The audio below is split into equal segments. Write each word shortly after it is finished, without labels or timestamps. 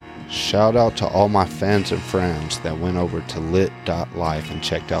Shout out to all my fans and friends that went over to lit.life and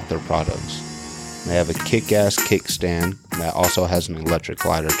checked out their products. They have a kick-ass kickstand that also has an electric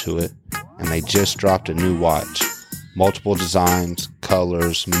lighter to it, and they just dropped a new watch. Multiple designs,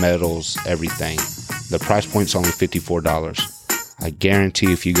 colors, metals, everything. The price point's only $54. I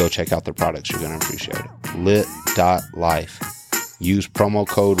guarantee if you go check out their products, you're going to appreciate it. Lit.life. Use promo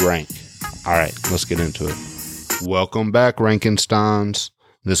code RANK. All right, let's get into it. Welcome back, Rankensteins.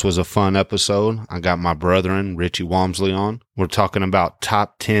 This was a fun episode. I got my brethren, Richie Walmsley, on. We're talking about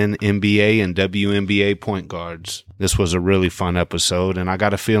top 10 NBA and WNBA point guards. This was a really fun episode, and I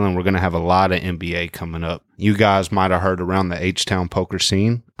got a feeling we're going to have a lot of NBA coming up. You guys might have heard around the H-Town poker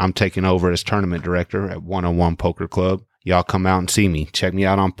scene. I'm taking over as tournament director at 101 Poker Club. Y'all come out and see me. Check me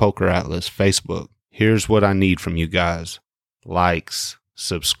out on Poker Atlas, Facebook. Here's what I need from you guys. Likes,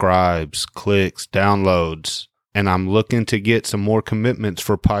 subscribes, clicks, downloads. And I'm looking to get some more commitments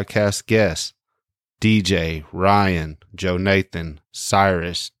for podcast guests. DJ, Ryan, Joe Nathan,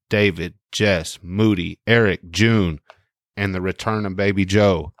 Cyrus, David, Jess, Moody, Eric, June, and the return of Baby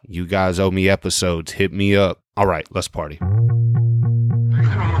Joe. You guys owe me episodes. Hit me up. All right, let's party. I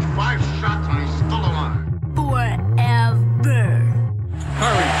hit him with 5 shots and he's still alive. Forever.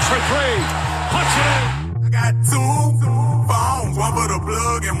 Hurry, for 3. Punch it in. I got 2 phones, one for the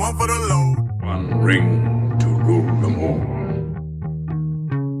plug and one for the load. One ring to rule them all.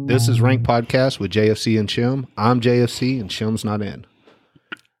 This is Rank Podcast with JFC and Shim. I'm JFC and Shim's not in.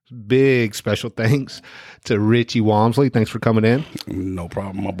 Big special thanks to Richie Walmsley. Thanks for coming in. No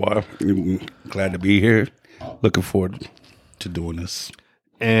problem, my boy. Glad to be here. Looking forward to doing this.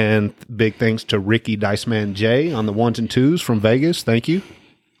 And big thanks to Ricky Diceman J on the 1s and 2s from Vegas. Thank you.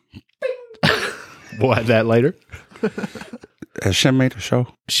 We'll have that later. Has Shim made a show?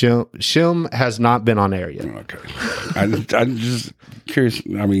 Shim has not been on air yet. Okay. I'm just curious.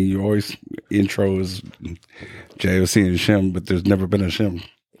 I mean, you always intro is JOC and Shim, but there's never been a Shim.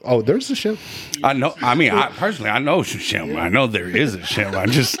 Oh, there's a Shim. I know. I mean, I know Shim. I know there is a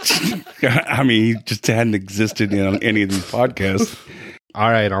Shim. He just hadn't existed in any of these podcasts. All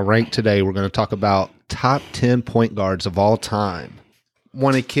right. On Rank today, we're going to talk about top 10 point guards of all time.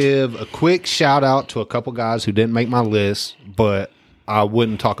 Want to give a quick shout out to a couple guys who didn't make my list, but I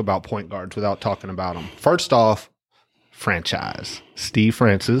wouldn't talk about point guards without talking about them. First off, franchise. Steve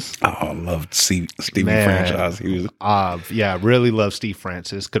Francis. Oh, I loved Stevie Franchise. He was really love Steve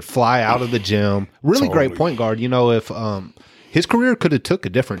Francis. Could fly out of the gym. Really great point guard. You know, if his career could have took a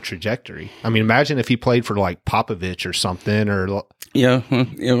different trajectory. I mean, imagine if he played for like Popovich or something. Or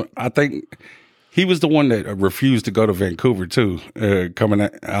I think he was the one that refused to go to Vancouver too, coming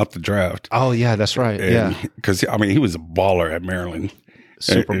out the draft. Oh yeah, that's right. Because he was a baller at Maryland.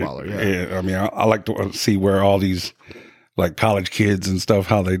 Super baller. Yeah. I mean, I like to see where all these like college kids and stuff,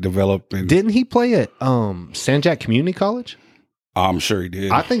 how they develop. And didn't he play at San Jack Community College? I'm sure he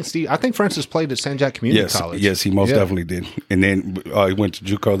did. I think Francis played at San Jack Community College. Yes, he most definitely did. And then he went to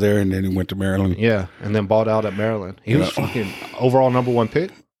JUCO there, and then he went to Maryland. Yeah, and then balled out at Maryland. He was fucking overall number 1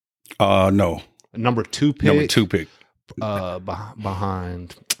 pick. No, number 2 pick. Number 2 pick.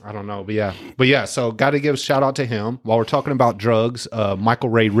 Behind, I don't know, but yeah. So got to give a shout out to him. While we're talking about drugs, Michael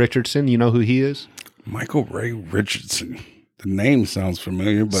Ray Richardson. You know who he is? Michael Ray Richardson. The name sounds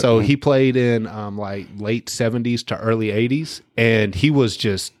familiar, but so he played in like late 70s to early 80s, and he was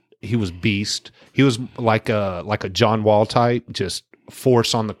beast. He was like a John Wall type, just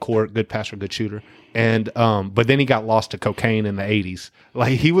force on the court, good passer, good shooter. And but then he got lost to cocaine in the 80s.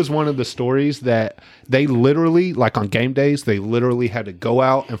 Like, he was one of the stories that they literally, like on game days, they literally had to go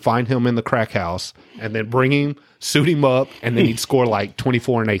out and find him in the crack house and then bring him, suit him up, and then he'd score like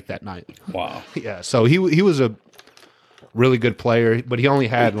 24 and 8 that night. Wow. Yeah, so he was a really good player, but he only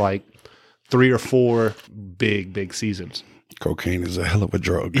had like 3 or 4 big seasons. Cocaine is a hell of a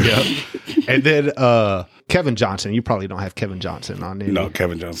drug. Yeah. And then Kevin Johnson. You probably don't have Kevin Johnson on there. No,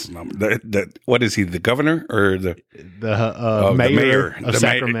 Kevin Johnson. What is he, the governor or the mayor of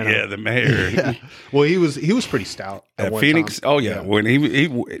Sacramento? The mayor. Yeah. Well, he was pretty stout at Phoenix. Time. Oh yeah, when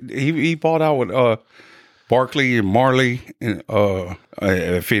he bought out with Barkley and Marley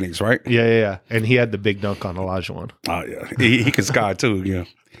at Phoenix, right? Yeah. And he had the big dunk on Olajuwon. Oh yeah, he can sky too. Yeah,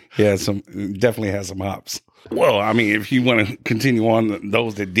 he has definitely has some hops. Well, I mean, if you want to continue on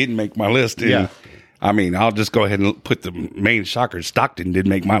those that didn't make my list, I mean, I'll just go ahead and put the main shocker. Stockton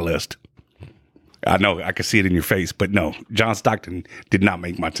didn't make my list. I know. I can see it in your face. But no, John Stockton did not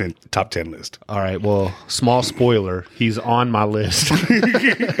make my top 10 list. All right. Well, small spoiler. He's on my list.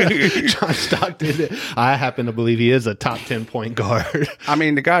 John Stockton, I happen to believe he is a top 10 point guard. I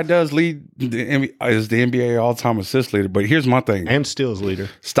mean, the guy does lead is the NBA all-time assist leader. But here's my thing. And steals leader.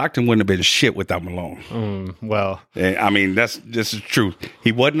 Stockton wouldn't have been shit without Malone. Well. And, I mean, this is true.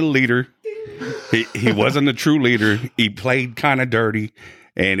 He wasn't a leader. He wasn't a true leader. He played kind of dirty.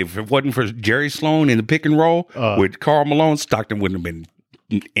 And if it wasn't for Jerry Sloan in the pick and roll with Karl Malone, Stockton wouldn't have been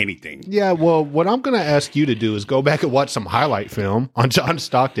anything. Yeah, well, what I'm going to ask you to do is go back and watch some highlight film on John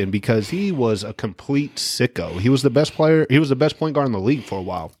Stockton because he was a complete sicko. He was the best player. He was the best point guard in the league for a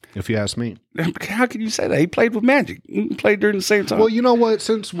while, if you ask me. How can you say that? He played with Magic. He played during the same time. Well, you know what?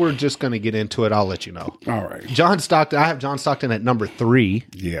 Since we're just going to get into it, I'll let you know. All right. John Stockton, I have John Stockton at number 3.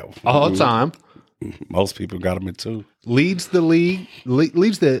 Yeah. All time. Most people got him at 2. Leads the league,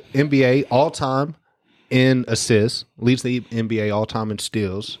 leads the NBA all time in assists, leads the NBA all time in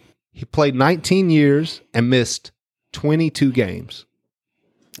steals. He played 19 years and missed 22 games.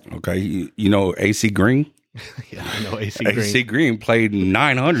 Okay. You know AC Green? Yeah, I know AC Green. AC Green played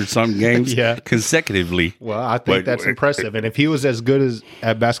 900-something games Yeah. consecutively. Well, I think that's impressive. And if he was as good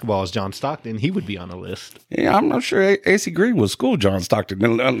at basketball as John Stockton, he would be on the list. Yeah, I'm not sure AC Green would school John Stockton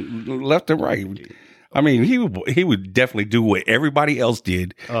left and right. I mean, he would definitely do what everybody else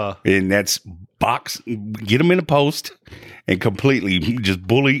did, and that's box, get him in the post, and completely just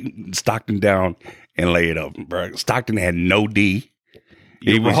bully Stockton down and lay it up. Bro. Stockton had no D.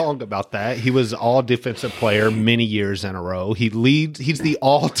 You're wrong about that. He was all defensive player many years in a row. He's the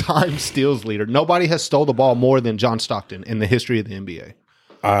all-time steals leader. Nobody has stole the ball more than John Stockton in the history of the NBA.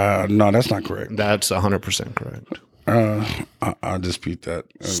 No, that's not correct. That's 100% correct. I dispute that.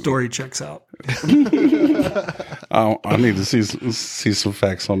 Story checks out. I need to see some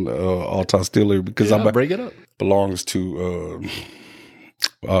facts on the all-time steal leader because I bring it up. Belongs to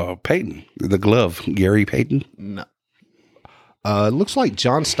Payton, the glove, Gary Payton. No. It looks like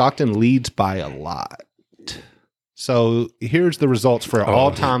John Stockton leads by a lot. So here's the results for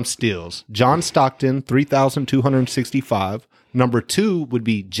all-time steals. John Stockton, 3,265. Number 2 would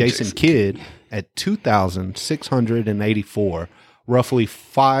be Jason Kidd at 2,684, roughly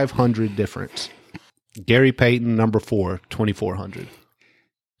 500 difference. Gary Payton, number 4, 2,400.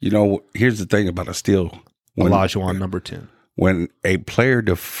 You know, here's the thing about a steal. Olajuwon, number 10. When a player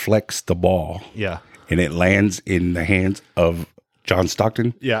deflects the ball, and it lands in the hands of John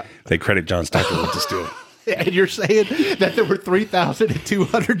Stockton, they credit John Stockton with the steal. And you're saying that there were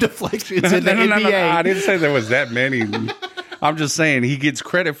 3,200 deflections in the NBA? No, I didn't say there was that many. I'm just saying he gets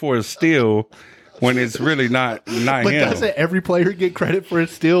credit for a steal when it's really not him. But doesn't every player get credit for a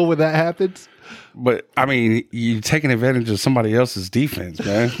steal when that happens? But, I mean, you're taking advantage of somebody else's defense,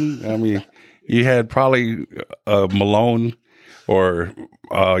 man. I mean, you had probably Malone or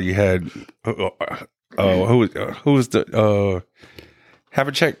you had who was the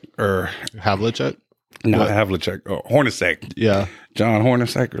Havlicek or Havlicek? Not Havlicek, Hornacek. Yeah. John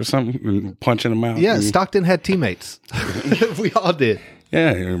Hornacek or something, punching him out. Yeah, Stockton had teammates. We all did.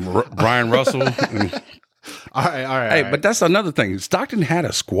 Yeah, Brian Russell. All right. Hey, but that's another thing. Stockton had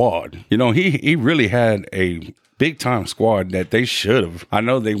a squad. You know, he really had a big time squad that they should have. I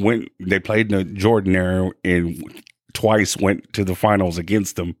know they played in the Jordan era and twice went to the finals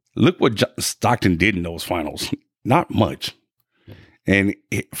against them. Look what Stockton did in those finals. Not much. And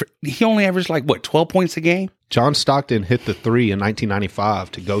he only averaged 12 points a game? John Stockton hit the 3 in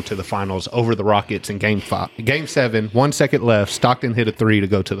 1995 to go to the finals over the Rockets in Game 7, 1 second left. Stockton hit a 3 to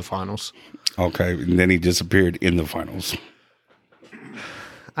go to the finals. Okay, and then he disappeared in the finals.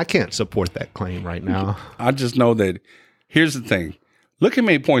 I can't support that claim right now. I just know that, here's the thing. Look how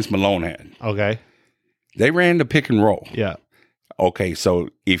many points Malone had. Okay. They ran the pick and roll. Yeah. Okay, so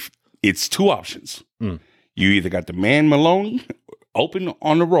if it's 2 options. You either got the man Malone open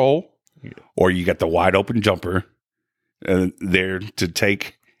on the roll, or you got the wide open jumper there to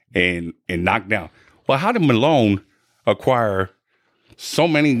take and knock down. Well, how did Malone acquire so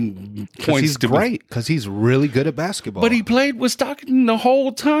many points? He's great because he's really good at basketball. But he played with Stockton the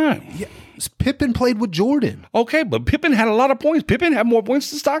whole time. Yeah, Pippen played with Jordan. Okay, but Pippen had a lot of points. Pippen had more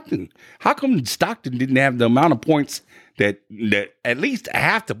points than Stockton. How come Stockton didn't have the amount of points that at least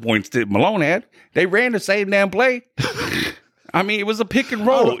half the points that Malone had? They ran the same damn play. I mean, it was a pick and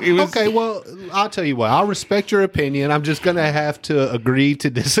roll. Okay, well, I'll tell you what. I'll respect your opinion. I'm just going to have to agree to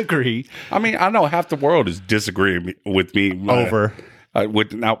disagree. I mean, I know half the world is disagreeing with me over.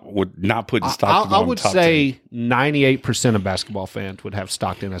 would not put Stockton I on would top say 98% of basketball fans would have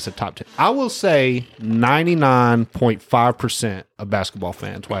Stockton as a top 10. I will say 99.5% of basketball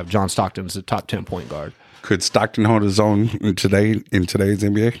fans will have John Stockton as a top 10 point guard. 10. Could Stockton hold his own in today's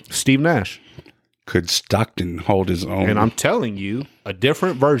NBA? Steve Nash. Could Stockton hold his own? And I'm telling you, a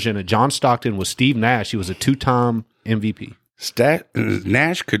different version of John Stockton was Steve Nash. He was a 2-time MVP.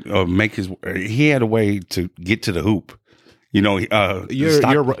 Nash could make his. He had a way to get to the hoop. You know,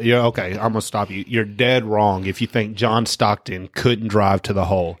 You're okay. I'm gonna stop you. You're dead wrong if you think John Stockton couldn't drive to the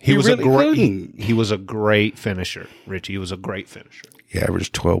hole. He was really a great. couldn't. He was a great finisher, Richie. He was a great finisher. He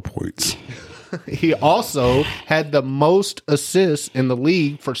averaged 12 points. He also had the most assists in the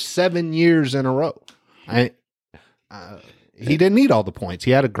league for 7 years in a row. He didn't need all the points.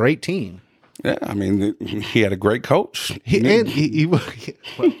 He had a great team. Yeah, I mean, he had a great coach.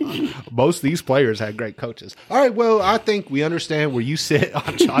 Most of these players had great coaches. All right, well, I think we understand where you sit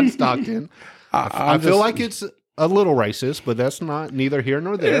on John Stockton. I feel like it's a little racist, but that's neither here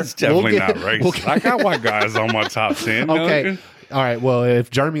nor there. It's definitely not racist. I got white guys on my top 10. Okay. All right. Well,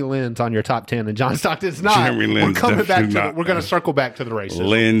 if Jeremy Lin's on your top 10 and John Stockton's not, Jeremy Lin's we're coming back to not. we're going to circle back to the racism.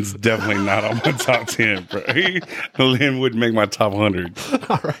 Lynn's definitely not on my top 10, bro. Lynn wouldn't make my top 100.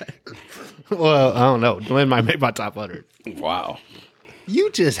 All right. Well, I don't know. Lynn might make my top 100. Wow. You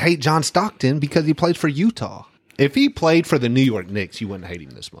just hate John Stockton because he played for Utah. If he played for the New York Knicks, you wouldn't hate him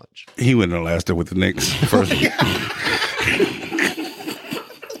this much. He wouldn't have lasted with the Knicks. First.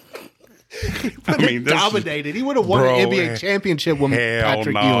 I mean, dominated. He would have won an NBA championship with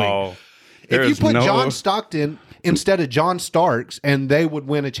Patrick Ewing. If you put John Stockton instead of John Starks, and they would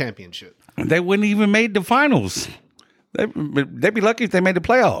win a championship. They wouldn't even made the finals. They'd be lucky if they made the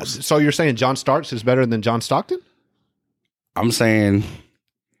playoffs. So you're saying John Starks is better than John Stockton? I'm saying,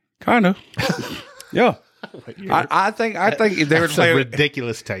 kind of. Yeah. I think if they were That's playing a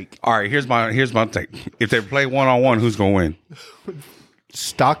ridiculous take. All right, here's my take. If they play 1-on-1, who's gonna win?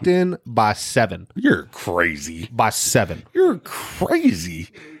 Stockton by 7. You're crazy. By 7. You're crazy.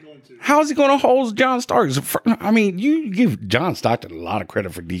 How is he going to hold John Starks? I mean, you give John Stockton a lot of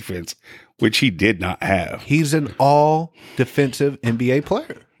credit for defense, which he did not have. He's an all defensive NBA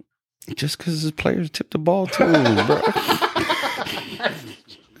player. Just because his players tipped the ball too, bro.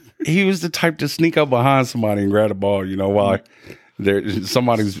 He was the type to sneak up behind somebody and grab the ball, while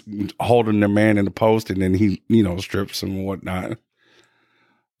somebody's holding their man in the post, and then he, strips and whatnot.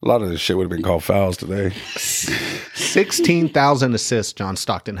 A lot of this shit would have been called fouls today. 16,000 assists John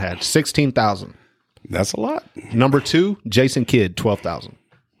Stockton had. 16,000. That's a lot. Number 2, Jason Kidd, 12,000.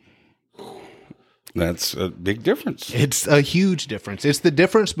 That's a big difference. It's a huge difference. It's the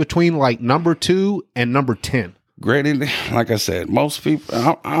difference between number 2 and number 10. Granted, like I said, most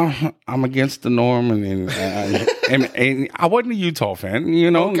people, I'm against the norm, and I wasn't a Utah fan.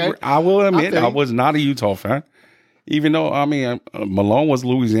 Okay. I will admit I was not a Utah fan. Even though, Malone was a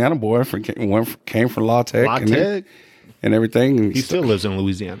Louisiana boy, came from La Tech. And everything. He still lives in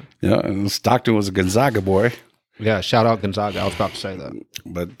Louisiana. Yeah, and Stockton was a Gonzaga boy. Yeah, shout out Gonzaga. I was about to say that.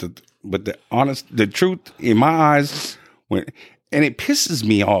 But the truth, in my eyes, and it pisses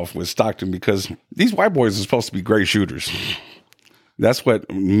me off with Stockton because these white boys are supposed to be great shooters. That's what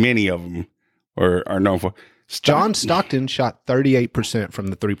many of them are known for. John Stockton shot 38% from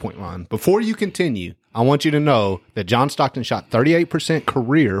the three-point line. Before you continue, I want you to know that John Stockton shot 38%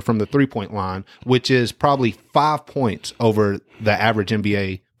 career from the three-point line, which is probably 5 points over the average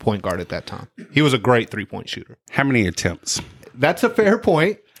NBA point guard at that time. He was a great three-point shooter. How many attempts? That's a fair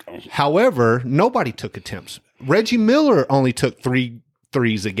point. However, nobody took attempts. Reggie Miller only took 3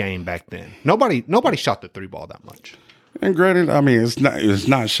 threes a game back then. Nobody shot the three ball that much. And granted, it's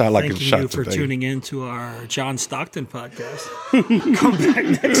not shot like it's shot Thank you for today. tuning in to our John Stockton podcast. Come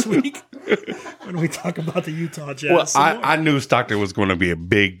back next week when we talk about the Utah Jazz. Well, I knew Stockton was going to be a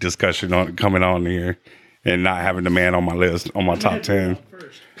big discussion coming on here, and not having the man on my list on my top 10.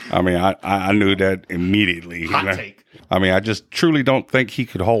 I knew that immediately. Hot take. I just truly don't think he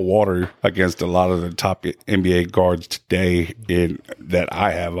could hold water against a lot of the top NBA guards today that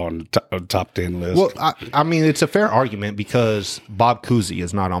I have on the top 10 list. Well, it's a fair argument because Bob Cousy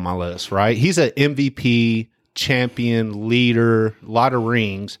is not on my list, right? He's an MVP, champion, leader, a lot of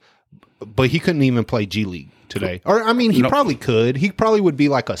rings, but he couldn't even play G League today. Or, he probably could. He probably would be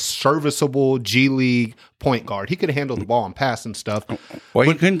like a serviceable G League point guard. He could handle the ball and pass and stuff. Well,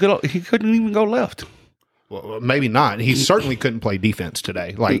 he couldn't even go left. Well, maybe not. He certainly couldn't play defense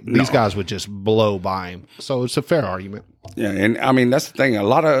today. These guys would just blow by him. So it's a fair argument. Yeah, and that's the thing. A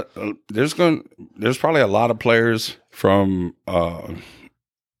lot of there's probably a lot of players from the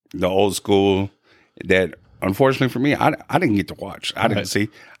old school that unfortunately for me, I didn't get to watch. I didn't see.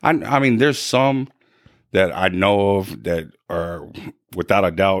 I mean, there's some that I know of that are without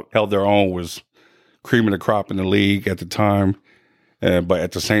a doubt held their own, was cream of the crop in the league at the time. But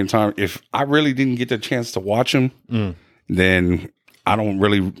at the same time, if I really didn't get the chance to watch them, then I don't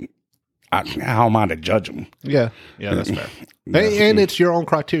really. How am I to judge them? Yeah, that's fair. And it's your own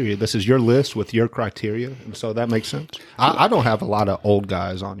criteria. This is your list with your criteria, and so that makes sense. I don't have a lot of old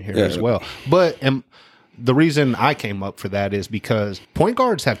guys on here as well, but the reason I came up for that is because point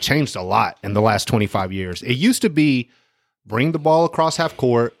guards have changed a lot in the last 25 years. It used to be bring the ball across half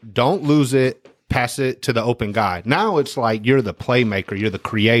court, don't lose it, pass it to the open guy. Now it's like you're the playmaker, you're the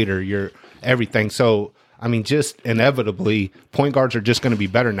creator, you're everything. So, I mean, just inevitably, point guards are just going to be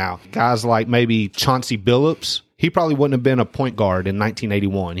better now. Guys like maybe Chauncey Billups, he probably wouldn't have been a point guard in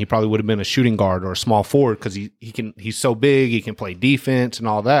 1981. He probably would have been a shooting guard or a small forward because he's so big, he can play defense and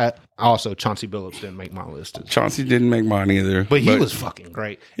all that. Also, Chauncey Billups didn't make my list. Chauncey didn't make mine either. But he was fucking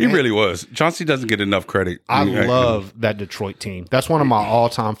great. He really was. Chauncey doesn't get enough credit. I love that Detroit team. That's one of my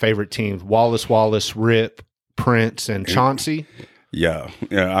all-time favorite teams. Wallace, Rip, Prince, and Chauncey. Yeah.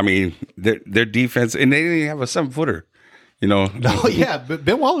 I mean, their defense, and they didn't have a 7-footer. You know, but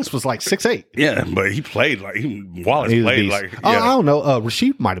Ben Wallace was like 6'8". Yeah, but he played like Wallace played like. I don't know.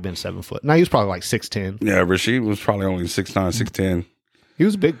 Rasheed might have been 7 foot. No, he was probably like 6'10". Yeah, Rasheed was probably only 6'9", 6'10". He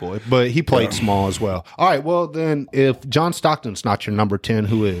was a big boy, but he played small as well. All right, well then, if John Stockton's not your number 10,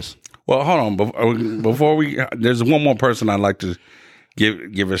 who is? Well, hold on. Before there's one more person I'd like to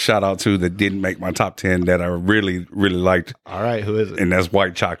give a shout out to that didn't make my top 10 that I really really liked. All right, who is it? And that's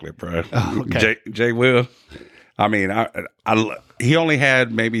White Chocolate, bro. Oh, okay. Jay Will. I mean, he only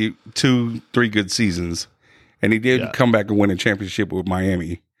had maybe 2-3 good seasons, and he did come back and win a championship with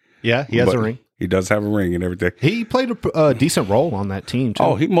Miami. Yeah, he has a ring. He does have a ring and everything. He played a decent role on that team, too.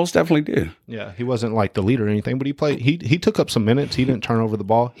 Oh, he most definitely did. Yeah, he wasn't like the leader or anything, but he played. He took up some minutes. He didn't turn over the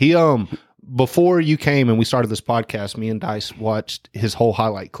ball. He before you came and we started this podcast, me and Dice watched his whole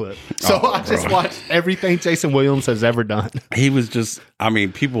highlight clip. So I just watched everything Jason Williams has ever done. He was just, I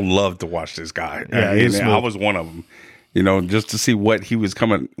mean, people love to watch this guy. Yeah, and I was one of them. You know, just to see what he would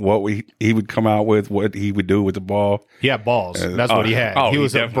come out with, what he would do with the ball. He had balls. That's what he had. He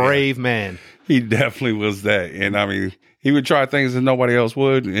was a brave man. He definitely was that. And I mean, he would try things that nobody else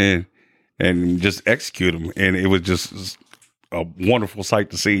would and just execute them. And it was just a wonderful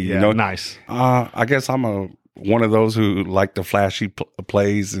sight to see. Yeah, you know, nice. I guess I'm one of those who like the flashy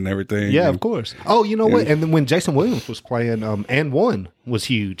plays and everything. Yeah, of course. Oh, you know what? And then when Jason Williams was playing, and one was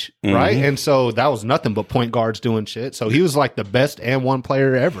huge, right? And so that was nothing but point guards doing shit. So he was like the best and one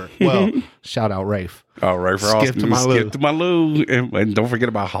player ever. Well, shout out Rafe. Oh, Rafe. Skip to my Lou. And don't forget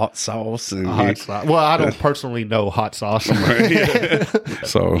about hot sauce. And hot sauce. Well, I don't personally know hot sauce.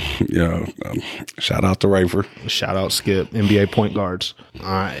 So, yeah. Shout out to Rafer. Shout out Skip, NBA point guards. All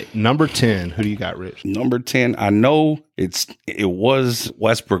right. Number 10. Who do you got, Rich? Number 10. I know it was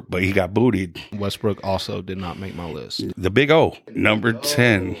Westbrook, but he got booted. Westbrook also did not make my list. The Big O. Number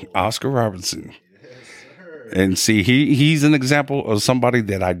 10. Oscar Robertson. And see, he's an example of somebody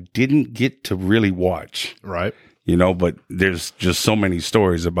that I didn't get to really watch. Right. You know, but there's just so many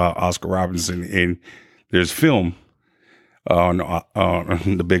stories about Oscar Robertson, and there's film on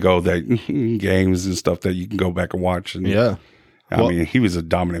the Big O that games and stuff that you can go back and watch. And yeah. I mean, he was a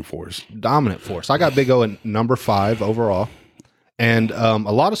dominant force. Dominant force. I got Big O at number 5 overall. And a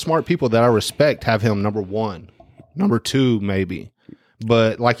lot of smart people that I respect have him number 1, number 2, maybe.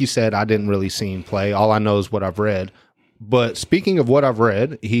 But like you said, I didn't really see him play. All I know is what I've read. But speaking of what I've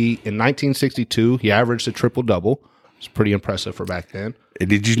read, in 1962, he averaged a triple-double. It's pretty impressive for back then.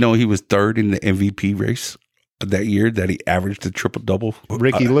 Did you know he was 3rd in the MVP race that year, that he averaged a triple-double?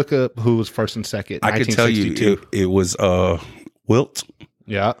 Ricky, look up who was 1st and 2nd. I can tell you it was Wilt.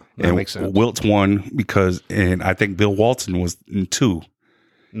 Yeah, that makes sense. Wilt won and I think Bill Walton was in 2.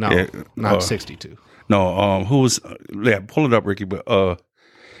 No, not 62. No, who was? Yeah, pull it up, Ricky. But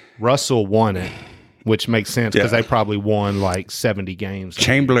Russell won it, which makes sense because they probably won like 70 games.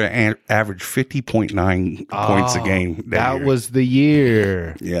 Chamberlain averaged 50.9 points a game. That was the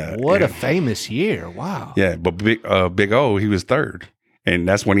year. Yeah, what a famous year! Wow. Yeah, but Big O, he was 3rd, and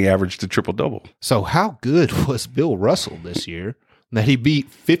that's when he averaged the triple-double. So how good was Bill Russell this year that he beat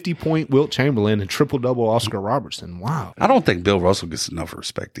 50-point Wilt Chamberlain and triple-double Oscar Robertson? Wow. I don't think Bill Russell gets enough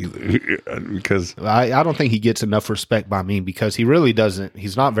respect either, because I don't think he gets enough respect by me, because he really doesn't.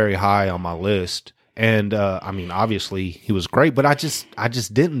 He's not very high on my list. And I mean, obviously he was great, but I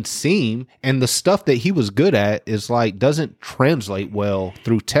just didn't see him. And the stuff that he was good at is like doesn't translate well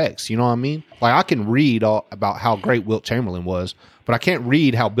through text. You know what I mean? Like I can read all about how great Wilt Chamberlain was, but I can't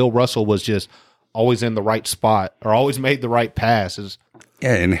read how Bill Russell was just always in the right spot or always made the right passes.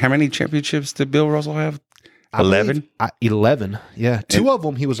 Yeah, and how many championships did Bill Russell have? 11? 11, yeah. Two of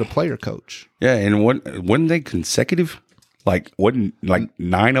them, he was a player coach. Yeah, and wasn't they consecutive? Wasn't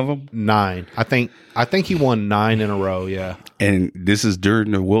 9 of them? 9. I think he won 9 in a row, yeah. And this is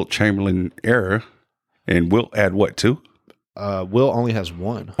during the Wilt Chamberlain era. And Wilt had what, 2? Will only has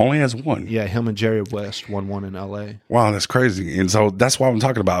 1. Only has 1. Yeah, him and Jerry West won 1 in L.A. Wow, that's crazy. And so that's what I'm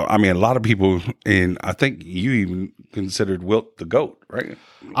talking about. I mean, a lot of people, and I think you even considered Wilt the GOAT, right?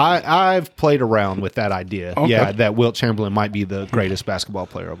 I've played around with that idea. Okay. Yeah, that Wilt Chamberlain might be the greatest basketball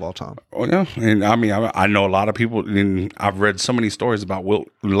player of all time. Oh, yeah. And I mean, I know a lot of people, and I've read so many stories about Wilt,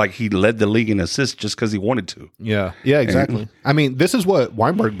 like he led the league in assists just because he wanted to. Yeah, exactly. I mean, this is what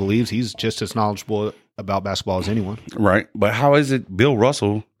Weinberg believes. He's just as knowledgeable about basketball as anyone. Right. But how is it Bill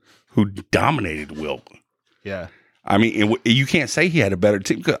Russell, who dominated Wilt? Yeah. I mean, you can't say he had a better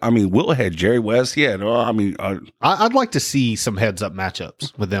team. I mean, Wilt had Jerry West. He had, I'd like to see some heads-up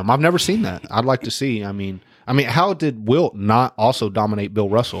matchups with them. I've never seen that. I'd like to see. I mean, how did Wilt not also dominate Bill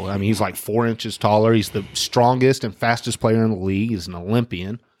Russell? I mean, he's like 4 inches taller. He's the strongest and fastest player in the league. He's an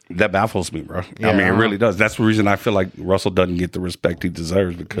Olympian. That baffles me, bro. Yeah, I mean, it really does. That's the reason I feel like Russell doesn't get the respect he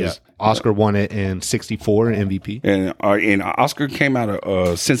deserves because Oscar won it in '64 in MVP. And Oscar came out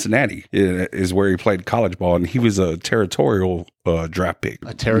of Cincinnati, is where he played college ball, and he was a territorial draft pick.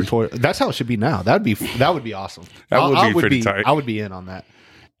 A territorial. That's how it should be now. That would be awesome. That would be pretty tight. I would be in on that.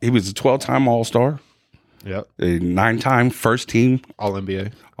 He was a 12-time All-Star. Yep. A 9-time first team All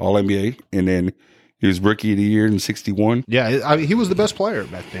NBA. And then he was rookie of the year in '61. Yeah, I mean, he was the best player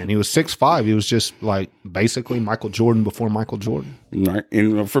back then. He was 6'5". He was just like basically Michael Jordan before Michael Jordan. Right.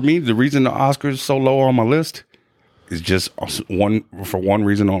 And for me, the reason the Oscars is so low on my list is just one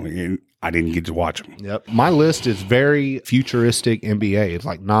reason only. And I didn't get to watch them. Yep. My list is very futuristic NBA. It's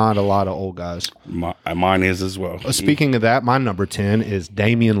like not a lot of old guys. Mine is as well. Speaking of that, my number 10 is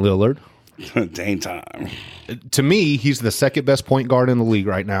Damian Lillard. Dang time. To me, he's the second best point guard in the league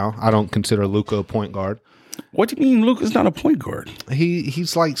right now. I don't consider Luka a point guard. What do you mean Luka's not a point guard?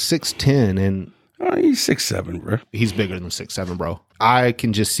 He's like 6'10", and he's 6'7", bro. He's bigger than 6'7", bro. I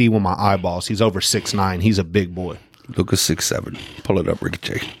can just see with my eyeballs. He's over 6'9". He's a big boy. Luka's 6'7". Pull it up,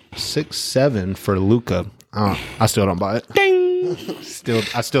 Richie. 6'7" for Luka. I still don't buy it. Ding.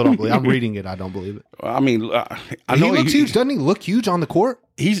 I still don't believe it. I'm reading it. I don't believe it. I mean, I he know looks huge. Doesn't he look huge on the court?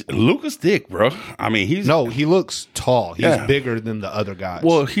 He's Luka's thick, bro. I mean, he looks tall. He's bigger than the other guys.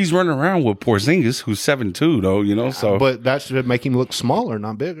 Well, he's running around with Porzingis, who's 7'2", though. You know, so but that should make him look smaller,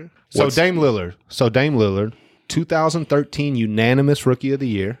 not bigger. Dame Lillard, 2013 unanimous Rookie of the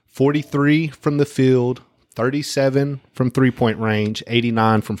Year, 43 from the field, 37 from 3-point range,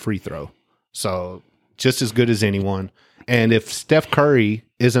 89 from free throw. So just as good as anyone. And if Steph Curry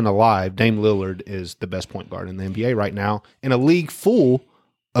isn't alive, Dame Lillard is the best point guard in the NBA right now in a league full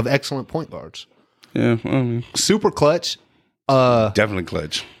of excellent point guards. Yeah. Super clutch. Definitely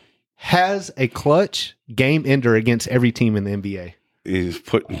clutch. Has a clutch game ender against every team in the NBA. He's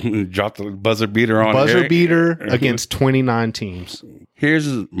dropped the buzzer beater on Buzzer beater against 29 teams. Here's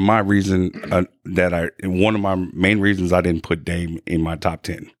my reason one of my main reasons I didn't put Dame in my top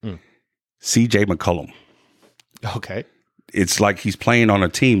 10. CJ McCollum. Okay. It's like he's playing on a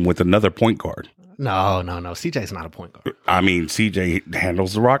team with another point guard. No. CJ's not a point guard. I mean, CJ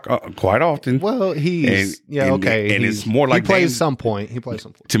handles the rock quite often. Well, okay. And it's more like he plays some point.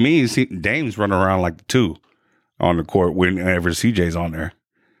 To me, Dame's running around like the 2 on the court whenever CJ's on there.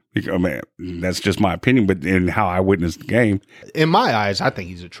 I mean, that's just my opinion, but in how I witnessed the game. In my eyes, I think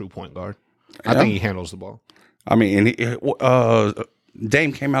he's a true point guard. I think he handles the ball. I mean, and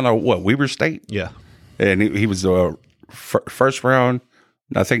Dame came out of Weber State? Yeah. And he was first round,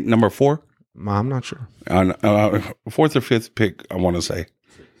 I think, number 4. I'm not sure. 4th or 5th pick, I want to say.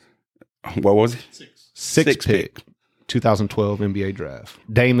 What was it? Sixth pick. 2012 NBA draft.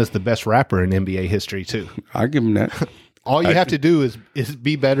 Dame is the best rapper in NBA history, too. I give him that. All you have to do is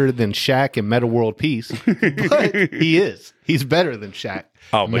be better than Shaq and Metta World Peace. But he is. He's better than Shaq.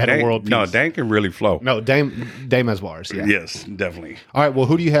 Oh, but World Peace. No, Dame can really flow. No, Dame has bars, yeah. Yes, definitely. All right, well,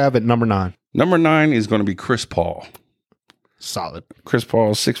 who do you have at number 9? Number 9 is going to be Chris Paul. Solid. Chris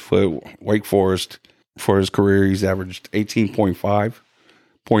Paul, 6 foot, Wake Forest. For his career, he's averaged 18.5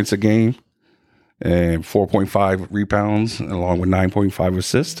 points a game and 4.5 rebounds, along with 9.5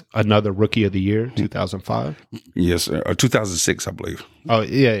 assists. Another Rookie of the Year, 2005. Yes, 2006, I believe. Oh,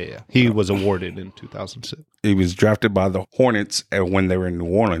 yeah. He was awarded in 2006. He was drafted by the Hornets when they were in New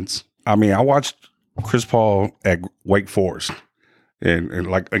Orleans. I mean, I watched Chris Paul at Wake Forest. And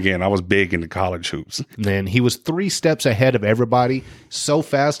like, again, I was big into college hoops. Man, he was 3 steps ahead of everybody. So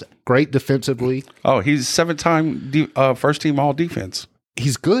fast, great defensively. Oh, he's 7-time first team all defense.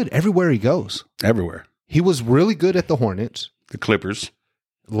 He's good everywhere he goes. Everywhere. He was really good at the Hornets. The Clippers.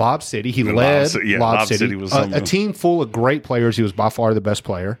 Lob City. He led Lob City. Was a team full of great players. He was by far the best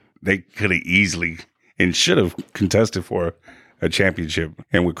player. They could have easily and should have contested for a championship.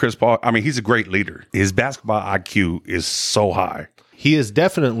 And with Chris Paul, I mean, he's a great leader. His basketball IQ is so high. He is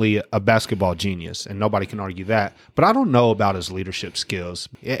definitely a basketball genius, and nobody can argue that. But I don't know about his leadership skills.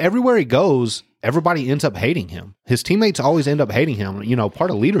 Everywhere he goes, everybody ends up hating him. His teammates always end up hating him. You know, part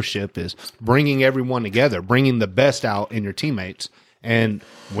of leadership is bringing everyone together, bringing the best out in your teammates. And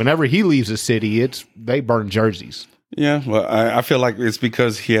whenever he leaves a city, they burn jerseys. Yeah, well, I feel like it's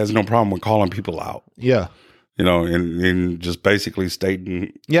because he has no problem with calling people out. Yeah. You know, and just basically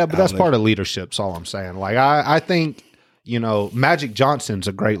stating. Yeah, but that's part of leadership, that's all I'm saying. Like, I think, you know, Magic Johnson's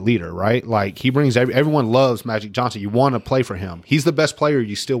a great leader, right? Like, he brings everyone loves Magic Johnson. You want to play for him. He's the best player.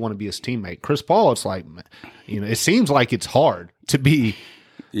 You still want to be his teammate. Chris Paul, it's like, you know, it seems like it's hard to be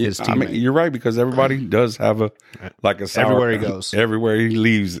his teammate. I mean, you're right, because everybody does have a sour. Everywhere he goes. Everywhere he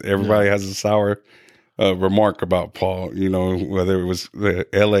leaves, everybody has a sour remark about Paul, you know, whether it was the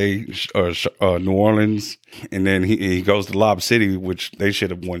L.A. or New Orleans, and then he goes to Lob City, which they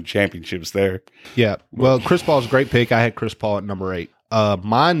should have won championships there. Yeah. Well, Chris Paul's a great pick. I had Chris Paul at number 8.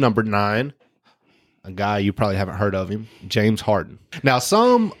 My number 9, a guy you probably haven't heard of him, James Harden. Now,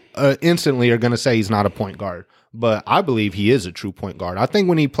 some instantly are going to say he's not a point guard, but I believe he is a true point guard. I think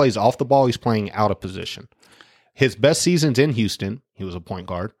when he plays off the ball, he's playing out of position. His best seasons in Houston, he was a point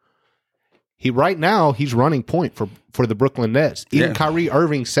guard. Right now, he's running point for the Brooklyn Nets. Even Kyrie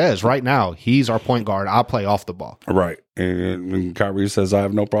Irving says right now, he's our point guard. I play off the ball. Right. And Kyrie says, I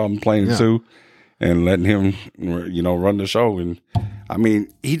have no problem playing too, and letting him, you know, run the show. And I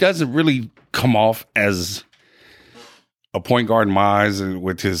mean, he doesn't really come off as a point guard in my eyes, and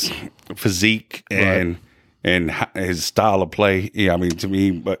with his physique and his style of play. Yeah, I mean, to me,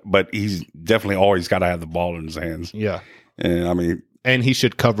 but he's definitely always got to have the ball in his hands. Yeah. And I mean, and he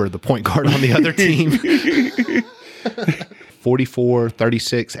should cover the point guard on the other team. 44,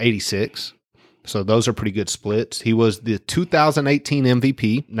 36, 86. So those are pretty good splits. He was the 2018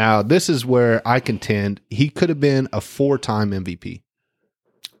 MVP. Now, this is where I contend he could have been a 4-time MVP.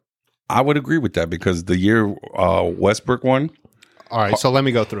 I would agree with that, because the year Westbrook won. All right, so let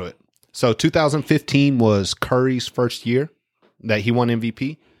me go through it. So 2015 was Curry's first year that he won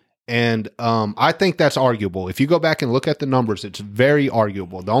MVP. And I think that's arguable. If you go back and look at the numbers, it's very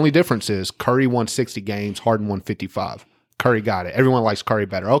arguable. The only difference is Curry won 60 games, Harden won 55. Curry got it. Everyone likes Curry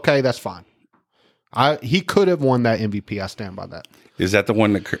better. Okay, that's fine. He could have won that MVP. I stand by that. Is that the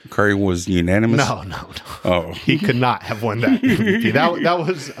one that Curry was unanimous? No. Oh, he could not have won that MVP. That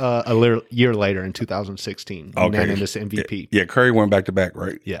was a year later in 2016. Unanimous MVP. Yeah, Curry went back to back,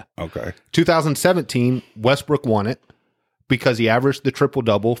 right? Yeah. Okay. 2017, Westbrook won it because he averaged the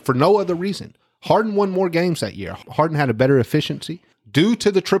triple-double for no other reason. Harden won more games that year. Harden had a better efficiency. Due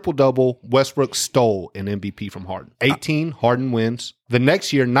to the triple-double, Westbrook stole an MVP from Harden. 18, Harden wins. The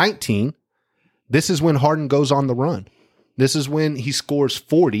next year, 19, this is when Harden goes on the run. This is when he scores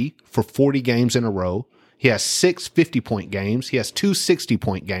 40 for 40 games in a row. He has 6 50-point games. He has 2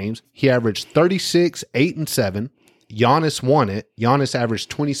 60-point games. He averaged 36, 8, and 7. Giannis won it. Giannis averaged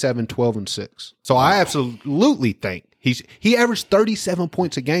 27, 12, and 6. So I absolutely think he averaged 37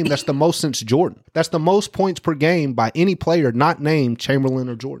 points a game. That's the most since Jordan. That's the most points per game by any player not named Chamberlain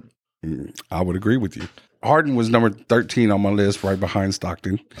or Jordan. I would agree with you. Harden was number 13 on my list, right behind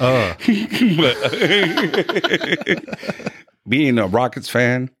Stockton. Being a Rockets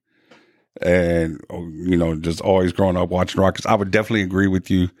fan and, you know, just always growing up watching Rockets, I would definitely agree with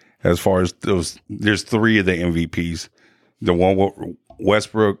you as far as those. There's 3 of the MVPs. The one with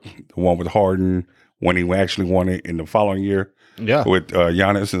Westbrook, the one with Harden, when he actually won it in the following year with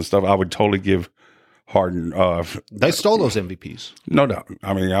Giannis and stuff. I would totally give Harden. They stole those MVPs. No doubt.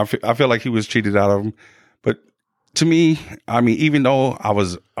 I mean, I feel like he was cheated out of them. But to me, I mean, even though I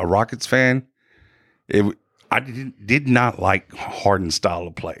was a Rockets fan, I did not like Harden's style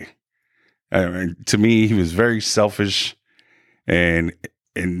of play. I mean, to me, he was very selfish, and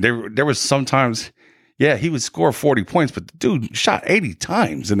there was sometimes, he would score 40 points, but the dude shot 80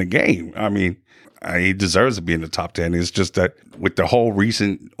 times in a game. I mean, he deserves to be in the top 10. It's just that with the whole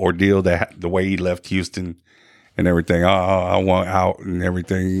recent ordeal, the way he left Houston and everything, I want out and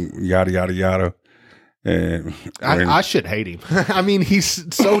everything, yada yada yada. And I should hate him. I mean,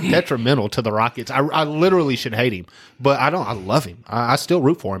 he's so detrimental to the Rockets. I literally should hate him, but I don't. I love him. I still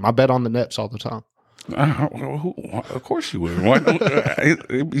root for him. I bet on the Nets all the time. Of course you would. Why don't,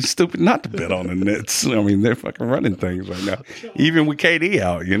 it'd be stupid not to bet on the Nets. I mean, they're fucking running things right now. Even with KD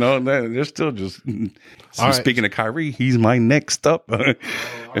out, they're still just. Speaking of Kyrie, he's my next up.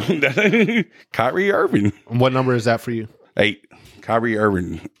 Kyrie Irving. What number is that for you? 8. Kyrie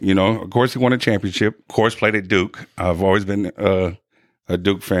Irving. Of course he won a championship. Of course played at Duke. I've always been a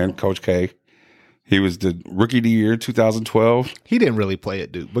Duke fan. Coach K. He was the Rookie of the Year 2012. He didn't really play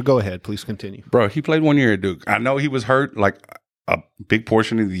at Duke, but go ahead. Please continue. Bro, he played 1 year at Duke. I know he was hurt like a big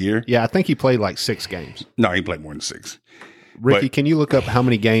portion of the year. Yeah, I think he played like 6 games. No, he played more than 6. Ricky, can you look up how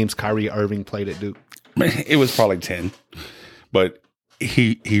many games Kyrie Irving played at Duke? It was probably 10. But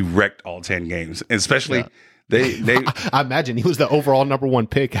he wrecked all 10 games. Especially they I imagine he was the overall number 1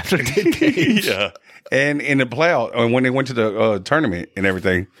 pick after 10 games. Yeah. And in the playoff, when they went to the tournament and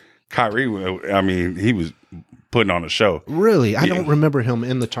everything, Kyrie, he was putting on a show. Really? I don't remember him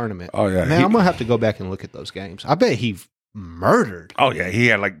in the tournament. Oh, yeah. Man, I'm going to have to go back and look at those games. I bet he murdered. Oh, yeah. He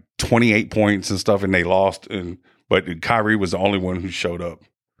had like 28 points and stuff, and they lost. But Kyrie was the only one who showed up.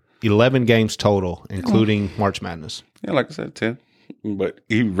 11 games total, including March Madness. Yeah, like I said, 10. But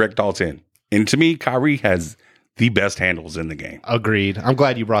he wrecked all 10. And to me, Kyrie has the best handles in the game. Agreed. I'm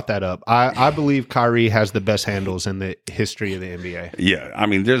glad you brought that up. I believe Kyrie has the best handles in the history of the NBA. Yeah,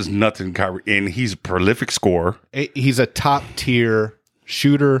 there's nothing Kyrie, and he's a prolific scorer. He's a top-tier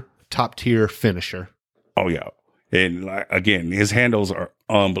shooter, top-tier finisher. Oh, yeah. And again, his handles are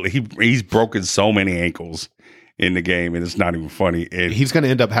unbelievable. He's broken so many ankles in the game, and it's not even funny. And he's going to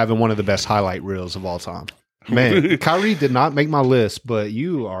end up having one of the best highlight reels of all time. Man, Kyrie did not make my list, but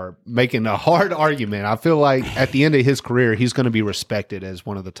you are making a hard argument. I feel like at the end of his career, he's going to be respected as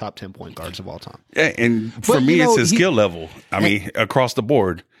one of the top 10 point guards of all time. Yeah, and for me, it's his skill level. Across the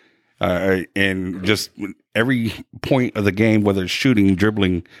board. And just every point of the game, whether it's shooting,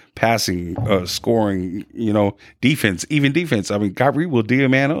 dribbling, passing, scoring, defense, even defense. Kyrie will D a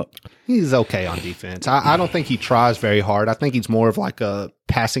man up. He's okay on defense. I don't think he tries very hard. I think he's more of like a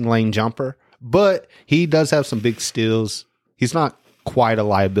passing lane jumper. But he does have some big steals. He's not quite a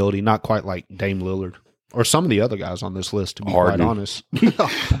liability, not quite like Dame Lillard or some of the other guys on this list, to be quite honest.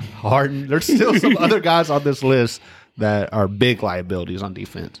 Harden. There's still some other guys on this list that are big liabilities on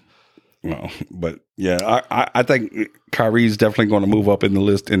defense. Well, but yeah, I think Kyrie's definitely going to move up in the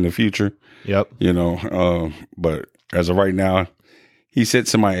list in the future. Yep. But as of right now, he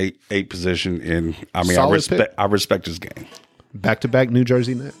sits in my 8 position, and I respect his game. Back-to-back New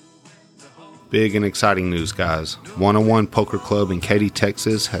Jersey Net. Big and exciting news, guys. 101 Poker Club in Katy,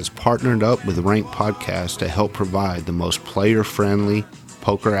 Texas has partnered up with Rank Podcast to help provide the most player-friendly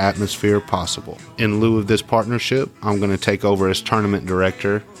poker atmosphere possible. In lieu of this partnership, I'm going to take over as tournament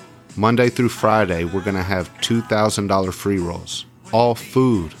director. Monday through Friday, we're going to have $2,000 free rolls. All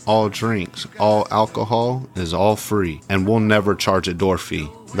food, all drinks, all alcohol is all free, and we'll never charge a door fee.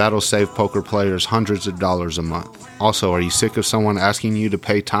 That'll save poker players hundreds of dollars a month. Also, are you sick of someone asking you to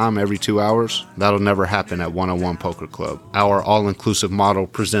pay time every 2 hours? That'll never happen at 101 Poker Club. Our all-inclusive model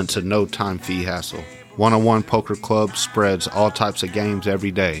presents a no-time fee hassle. 101 Poker Club spreads all types of games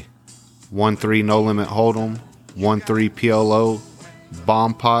every day. 1-3 no-limit hold'em, 1-3 PLO,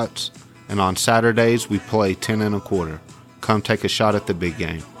 bomb pots, and on Saturdays we play 10 and a quarter. Come take a shot at the big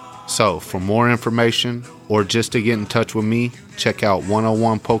game. So, for more information or just to get in touch with me, check out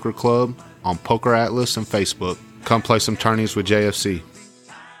 101 Poker Club on Poker Atlas and Facebook. Come play some tourneys with JFC.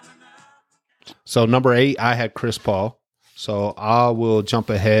 So, number 8, I had Chris Paul. So, I will jump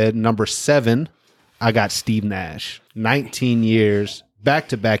ahead. Number 7, I got Steve Nash. 19 years,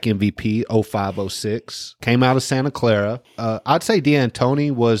 back-to-back MVP, 05-06. Came out of Santa Clara. I'd say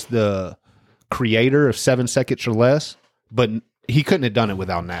D'Antoni was the creator of 7 seconds or less, but he couldn't have done it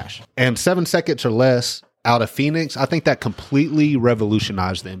without Nash. And 7 seconds or less out of Phoenix, I think that completely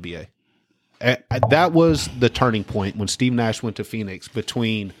revolutionized the NBA. That was the turning point when Steve Nash went to Phoenix,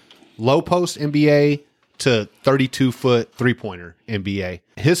 between low post NBA to 32-foot three-pointer NBA.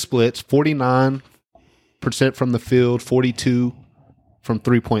 His splits, 49% from the field, 42 from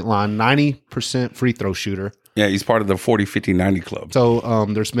three-point line, 90% free throw shooter. Yeah, he's part of the 40-50-90 club. So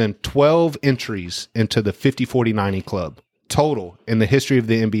there's been 12 entries into the 50-40-90 club total in the history of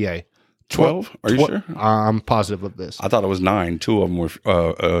the NBA. 12? Are you sure? I'm positive of this. I thought it was 9. 2 of them were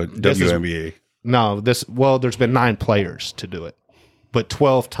WNBA. There's been 9 players to do it, but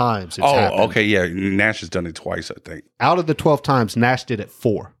 12 times it's happened. Okay, yeah. Nash has done it twice, I think. Out of the 12 times, Nash did it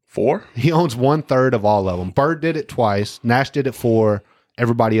 4. 4? He owns 1/3 of all of them. Bird did it twice. Nash did it 4.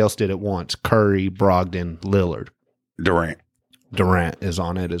 Everybody else did it once. Curry, Brogdon, Lillard. Durant. Durant is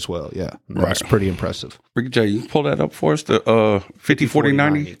on it as well. Yeah, that's pretty impressive. Ricky J, you pull that up for us, the 50, 40,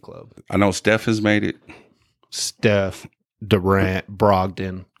 90 club. I know Steph has made it. Steph, Durant,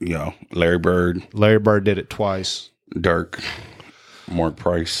 Brogdon. Larry Bird. Larry Bird did it twice. Dirk. Mark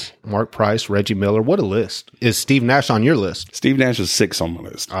Price, Reggie Miller. What a list. Is Steve Nash on your list? Steve Nash is 6 on my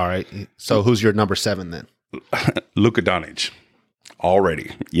list. All right. So who's your number 7 then? Luka Doncic.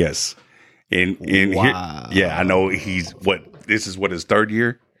 Already. Yes. Wow. I know this is his third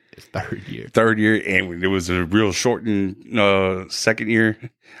year? Third year, and it was a real shortened second year.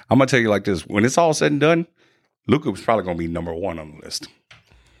 I'm going to tell you like this. When it's all said and done, Luka was probably going to be number 1 on the list.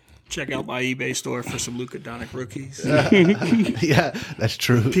 Check out my eBay store for some Luka Doncic rookies. Yeah, that's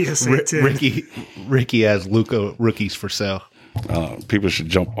true. PSA 10. Ricky has Luka rookies for sale. People should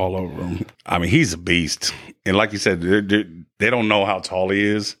jump all over him. I mean, he's a beast. And like you said, they don't know how tall he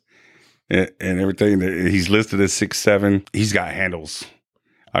is and everything. He's listed as 6'7". He's got handles.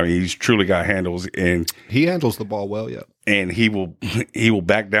 I mean, he's truly got handles. And he handles the ball well, yeah. And he will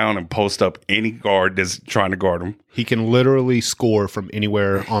back down and post up any guard that's trying to guard him. He can literally score from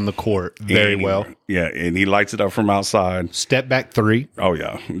anywhere on the court very well. Yeah, and he lights it up from outside. Step back 3. Oh,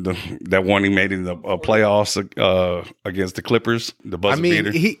 yeah. That one he made in the playoffs against the Clippers, the buzzer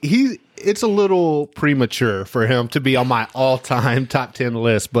beater. It's a little premature for him to be on my all-time top 10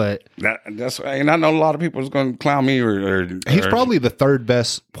 list, but and I know a lot of people is going to clown me. He's probably the 3rd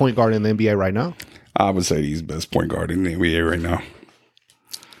best point guard in the NBA right now. I would say he's the best point guard in the NBA right now.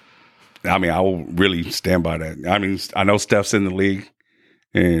 I mean, I will really stand by that. I mean, I know Steph's in the league,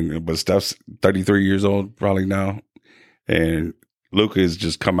 but Steph's 33 years old probably now, and Luka has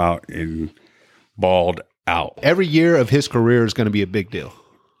just come out and balled out. Every year of his career is going to be a big deal.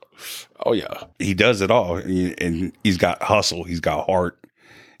 Oh yeah, he does it all, and he's got hustle. He's got heart.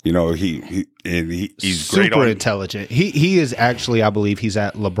 He's super great intelligent. He is actually, I believe, he's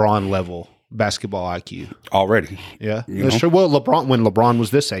at LeBron level basketball IQ already. Yeah, that's true. Well, when LeBron was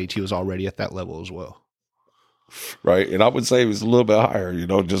this age, he was already at that level as well. Right, and I would say he was a little bit higher.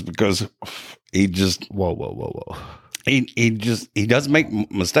 Just because he just whoa. He doesn't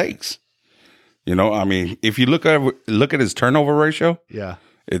make mistakes. I mean, if you look at his turnover ratio, yeah,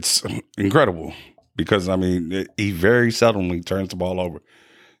 it's incredible because I mean he very seldomly turns the ball over,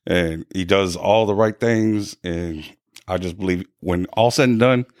 and he does all the right things. And I just believe when all said and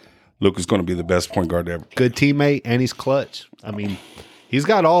done, Luka's going to be the best point guard ever. Good teammate, and he's clutch. I mean, he's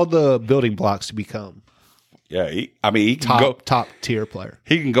got all the building blocks to become. Yeah, he can go top tier player.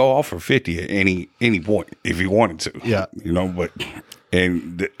 He can go off for 50 at any point if he wanted to. Yeah, but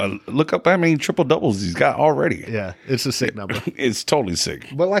look up how many triple doubles he's got already. Yeah, it's a sick number. It's totally sick.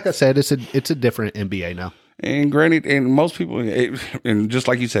 But like I said, it's a different NBA now. And granted, and most people, and just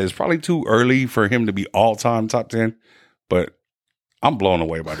like you said, it's probably too early for him to be all time top 10. But I'm blown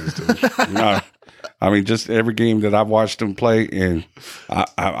away by this dude. I mean, just every game that I've watched him play, and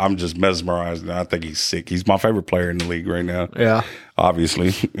I'm just mesmerized. And I think he's sick. He's my favorite player in the league right now. Yeah,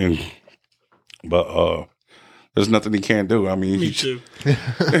 obviously. But there's nothing he can't do. I mean, me too.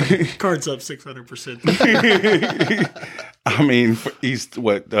 Cards up 600%. I mean, he's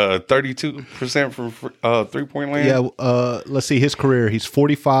 32% from 3-point land. Yeah. Let's see his career. He's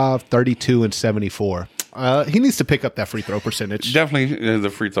 45, 32, and 74. He needs to pick up that free throw percentage. Definitely, the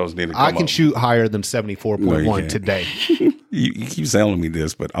free throws need to come I can up. shoot higher than 74.1 today. You keep telling me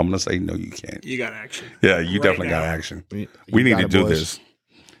this, but I'm going to say no, you can't. You got action. Yeah, you right definitely got action. We need to do this.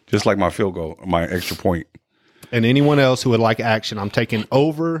 Just like my field goal, my extra point. And anyone else who would like action, I'm taking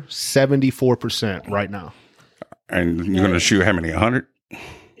over 74% right now. And you're going to shoot how many, 100? Yeah,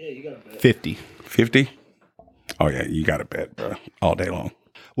 you got to bet. 50. 50? Oh, yeah, you got to bet, bro, all day long.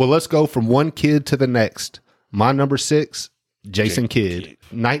 Well, let's go from one kid to the next. My number 6, Jason Kidd.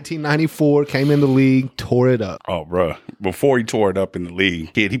 1994, came in the league, tore it up. Oh, bro. Before he tore it up in the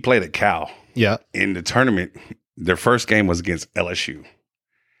league, he played at Cal. Yeah. In the tournament, their first game was against LSU.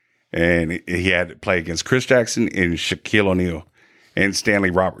 And he had to play against Chris Jackson and Shaquille O'Neal and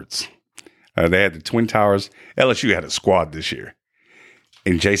Stanley Roberts. They had the Twin Towers. LSU had a squad this year.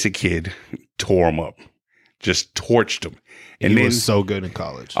 And Jason Kidd tore him up. Just torched him. And he was so good in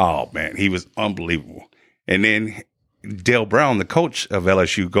college. Oh, man. He was unbelievable. And then Dale Brown, the coach of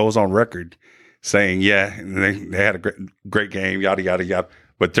LSU, goes on record saying, yeah, they had a great game, yada, yada, yada.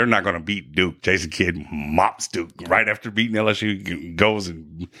 But they're not going to beat Duke. Jason Kidd mops Duke. Right after beating LSU, he goes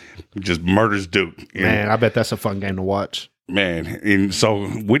and just murders Duke. Man, I bet that's a fun game to watch. Man, and so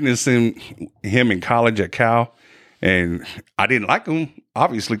witnessing him in college at Cal, and I didn't like him,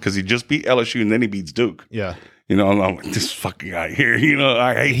 obviously, because he just beat LSU and then he beats Duke. Yeah. You know, I'm like, this fucking guy here. You know,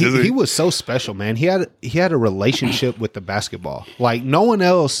 I hate this. He was so special, man. He had a relationship with the basketball. Like no one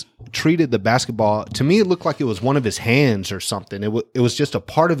else treated the basketball. To me, it looked like it was one of his hands or something. It was just a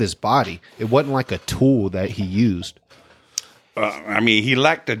part of his body. It wasn't like a tool that he used. I mean, he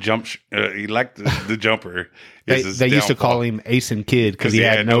lacked the jump. He lacked the jumper. They used to call him Ace and Kid because he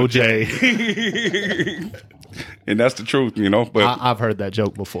had no J. And that's the truth, you know. But I've heard that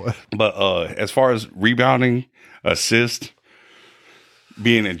joke before. But as far as rebounding, assist,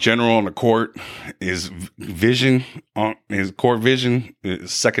 being in general on the court, his court vision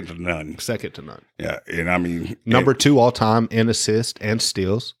is second to none. Second to none. Yeah, and I mean number 2 all time in assists and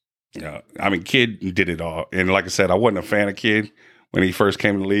steals. Yeah, I mean Kid did it all, and like I said, I wasn't a fan of Kid when he first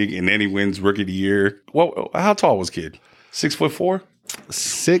came in the league, and then he wins Rookie of the Year. Well, how tall was Kid? 6'4"?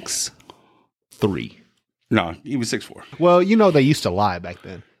 6'3". No, he was 6'4". Well, you know they used to lie back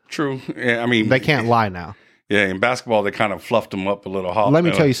then. True. Yeah, I mean they can't lie now. Yeah, in basketball they kind of fluffed him up a little. Let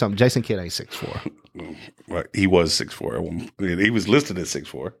me tell you something. Jason Kidd ain't 6'4". Well, he was 6'4". He was listed as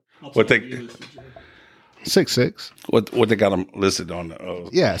 6'4". What they 6'6". What they got him listed on?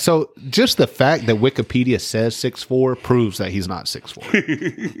 Yeah. So just the fact that Wikipedia says 6'4" proves that he's not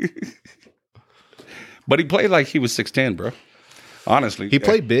 6'4". But he played like he was 6'10", bro. Honestly, he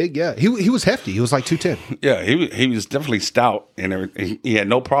played big. Yeah, he was hefty. He was like 210. Yeah, he was definitely stout and everything. He had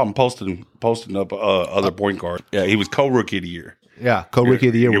no problem posting up other point guard. Yeah, he was co-rookie of the year. Yeah, co-rookie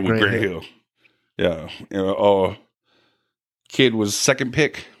of the year with Grant Hill. Yeah, Kid was second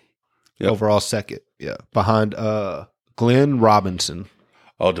pick. Yep. Overall second. Yeah, behind Glenn Robinson.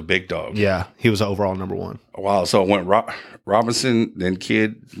 Oh, the big dog. Yeah, he was overall number 1. Wow. So it went Robinson, then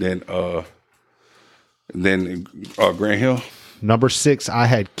Kid, then Grant Hill. Number 6, I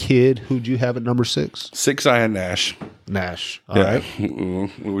had Kid. Who'd you have at number 6? 6, I had Nash. All right.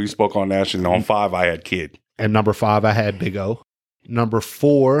 We spoke on Nash, and on 5, I had Kid. And number 5, I had Big O. Number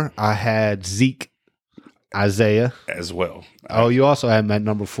 4, I had Zeke, Isaiah as well. Oh, you also had him at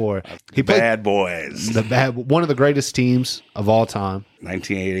number 4. He played Bad Boys. One of the greatest teams of all time.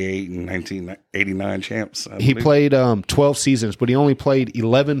 1988 and 1989 champs. He played 12 seasons, but he only played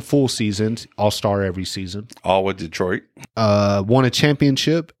 11 full seasons, all-star every season. All with Detroit. Won a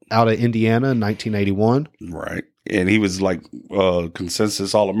championship out of Indiana in 1981. Right. And he was like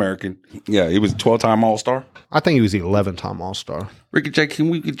consensus All-American. Yeah, he was a 12-time All-Star. I think he was the 11-time All-Star. Ricky J, can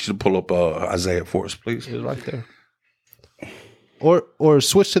we get you to pull up Isaiah for us, please? He was right there. Or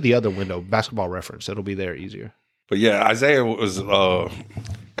switch to the other window, Basketball Reference. It'll be there easier. But yeah, Isaiah was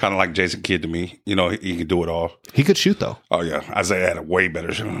kind of like Jason Kidd to me. You know, he could do it all. He could shoot, though. Oh, yeah. Isaiah had a way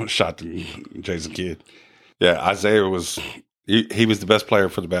better shot than Jason Kidd. Yeah, Isaiah was he was the best player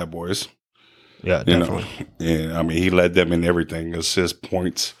for the Bad Boys. Yeah, definitely. And I mean, he led them in everything, assists,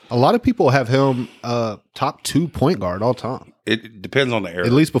 points. A lot of people have him top 2 point guard all time. It depends on the era.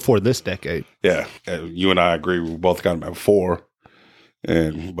 At least before this decade. Yeah. You and I agree. We both got him at 4.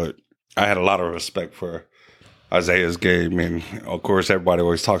 But I had a lot of respect for Isaiah's game. And, of course, everybody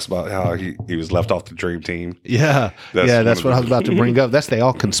always talks about how he was left off the dream team. Yeah. That's what I was about to bring up. They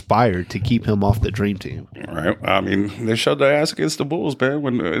all conspired to keep him off the dream team. Right. I mean, they showed their ass against the Bulls, man.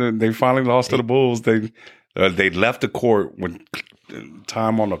 When they finally lost to the Bulls, they left the court with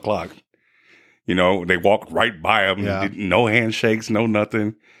time on the clock. You know, they walked right by him. Yeah. No handshakes, no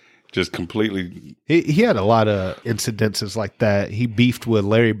nothing. Just completely. He had a lot of incidences like that. He beefed with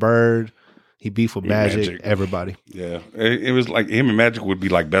Larry Bird. He beefed with Magic. Everybody. Yeah. It was like him and Magic would be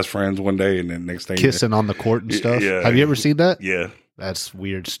like best friends one day, and then next thing. Kissing on the court and stuff. Yeah. Have you ever seen that? Yeah. That's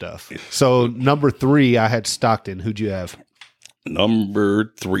weird stuff. So, number 3, I had Stockton. Who'd you have?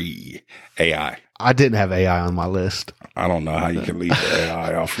 Number 3, AI. I didn't have AI on my list. I don't know how you can leave the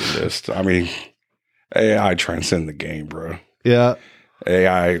AI off your list. I mean, AI transcend the game, bro. Yeah.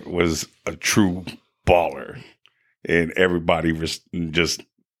 AI was a true baller, and everybody just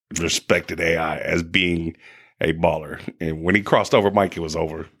respected AI as being a baller. And when he crossed over Mike, it was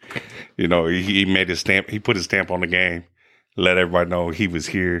over. You know, he made his stamp. He put his stamp on the game, let everybody know he was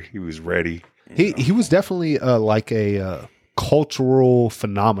here. He was ready. He was definitely like a cultural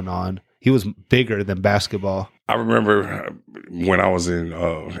phenomenon. He was bigger than basketball. I remember when I was in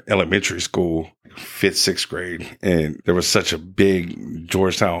elementary school, 5th, 6th grade, and there was such a big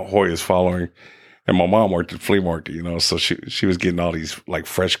Georgetown Hoyas following. And my mom worked at the flea market, you know, so she was getting all these like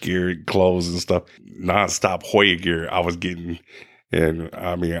fresh gear, clothes and stuff, nonstop Hoya gear I was getting. And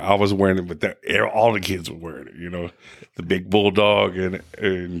I mean, I was wearing it, but all the kids were wearing it, you know, the big bulldog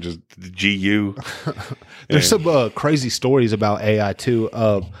and just the GU. There's some crazy stories about AI too,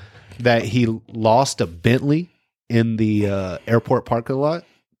 that he lost a Bentley in the airport parking lot.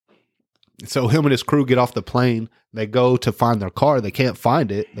 So him and his crew get off the plane. They go to find their car. They can't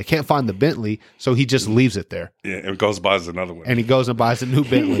find it. They can't find the Bentley. So he just leaves it there. Yeah, and goes buys another one. And he goes and buys a new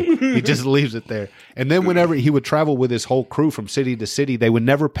Bentley. He just leaves it there. And then whenever he would travel with his whole crew from city to city, they would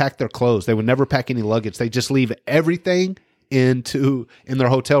never pack their clothes. They would never pack any luggage. They just leave everything in their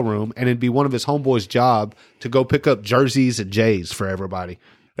hotel room. And it'd be one of his homeboys' job to go pick up jerseys and J's for everybody.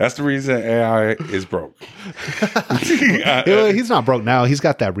 That's the reason AI is broke. He's not broke now. He's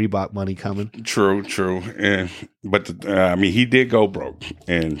got that Reebok money coming. True. But he did go broke.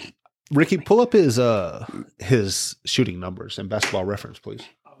 And Ricky, pull up his shooting numbers in Basketball Reference, please.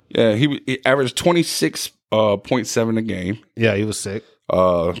 yeah, he averaged 26.7 a game. Yeah, he was sick.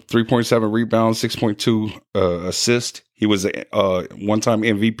 3.7 rebounds, 6.2 assist. He was a one-time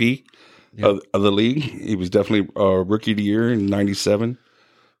MVP of the league. He was definitely Rookie of the Year in '97.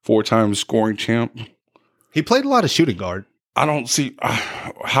 4-time scoring champ. He played a lot of shooting guard. I don't see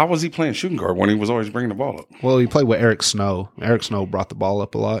how was he playing shooting guard when he was always bringing the ball up. Well, he played with Eric Snow. Eric Snow brought the ball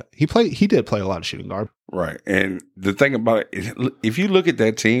up a lot. He did play a lot of shooting guard. Right. And the thing about it, if you look at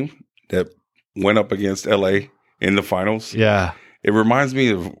that team that went up against LA in the finals, yeah, it reminds me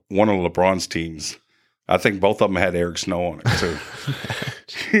of one of LeBron's teams. I think both of them had Eric Snow on it too.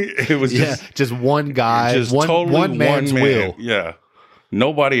 It was just one guy, just one man's man. will. Yeah.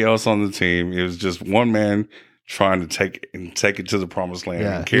 Nobody else on the team. It was just one man trying to take it to the promised land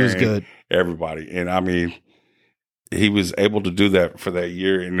and carrying everybody. And I mean, he was able to do that for that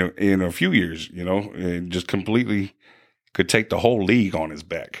year in a few years, and just completely could take the whole league on his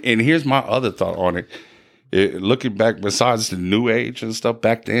back. And here's my other thought on it. Looking back, besides the new age and stuff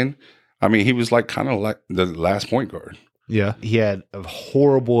back then, I mean, he was kind of like the last point guard. Yeah. He had a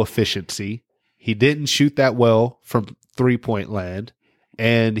horrible efficiency. He didn't shoot that well from 3-point land.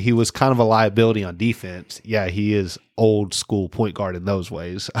 And he was kind of a liability on defense. Yeah, he is old school point guard in those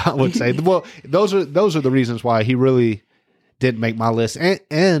ways, I would say. Well, those are the reasons why he really didn't make my list.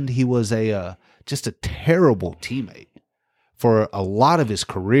 And he was just a terrible teammate for a lot of his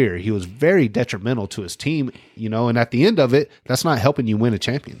career. He was very detrimental to his team, and at the end of it, that's not helping you win a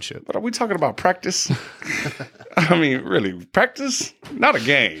championship. But are we talking about practice? I mean, really, practice? Not a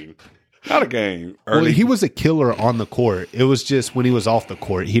game. Not a game. Well, he was a killer on the court. It was just when he was off the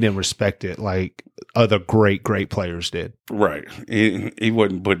court, he didn't respect it like other great players did. Right. He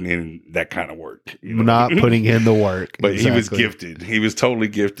wasn't putting in that kind of work. Not putting in the work. But exactly. He was gifted. He was totally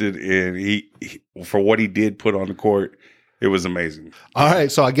gifted. And he for what he did put on the court, it was amazing. All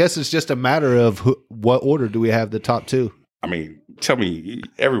right. So I guess it's just a matter of what order do we have the top two? I mean, tell me,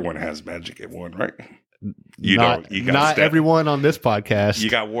 everyone has Magic at one, right? You not everyone on this podcast.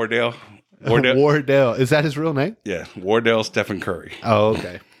 You got Wardell. Wardell. Is that his real name? Yeah. Wardell Stephen Curry. Oh,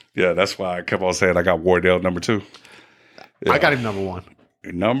 okay. Yeah, that's why I kept on saying I got Wardell number 2. Yeah. I got him number 1.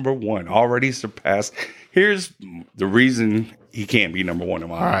 Number 1. Already surpassed. Here's the reason he can't be number 1 in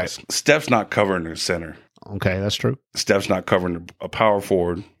my eyes. Right. Steph's not covering the center. Okay, that's true. Steph's not covering a power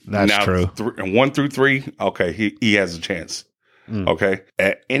forward. That's true. 1 through 3, okay, he has a chance. Okay?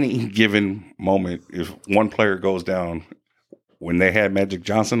 At any given moment, if one player goes down, when they had Magic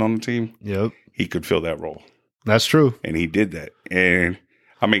Johnson on the team, he could fill that role. That's true. And he did that. And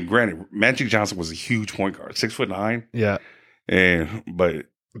I mean, granted, Magic Johnson was a huge point guard, 6'9". Yeah. But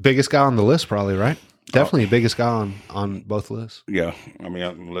biggest guy on the list, probably, right? Definitely biggest guy on both lists. Yeah. I mean,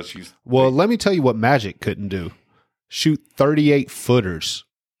 unless you. Well, let me tell you what Magic couldn't do: shoot 38 footers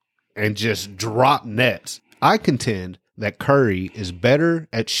and just drop nets. I contend that Curry is better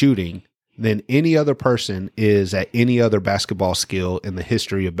at shooting than any other person is at any other basketball skill in the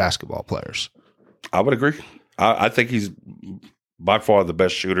history of basketball players. I would agree. I think he's by far the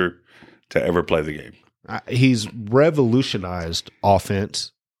best shooter to ever play the game. He's revolutionized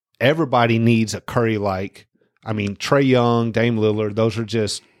offense. Everybody needs a Curry-like. I mean, Trae Young, Dame Lillard, those are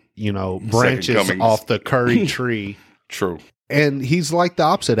just, branches off the Curry tree. True. And he's like the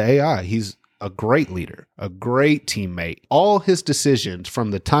opposite of AI. He's a great leader, a great teammate. All his decisions from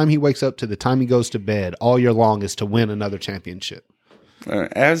the time he wakes up to the time he goes to bed all year long is to win another championship.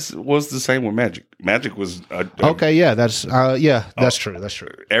 As was the same with Magic. Magic was okay. Yeah, that's true. That's true.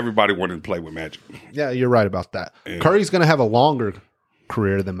 Everybody wanted to play with Magic. Yeah, you're right about that. Yeah. Curry's going to have a longer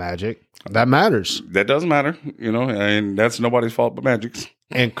career than Magic. That matters. That does matter, and that's nobody's fault but Magic's.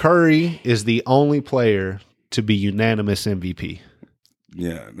 And Curry is the only player to be unanimous MVP.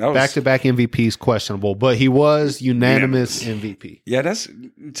 Yeah, that was, back-to-back MVPs questionable, but he was unanimous MVP. Yeah, that's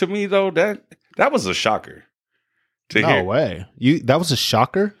to me though that was a shocker. No way. That was a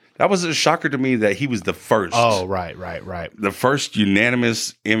shocker? That was a shocker to me that he was the first. Oh, right. The first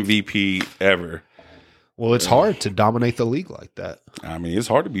unanimous MVP ever. Well, it's hard to dominate the league like that. I mean, it's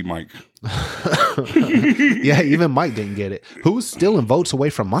hard to be Mike. Yeah, even Mike didn't get it. Who's stealing votes away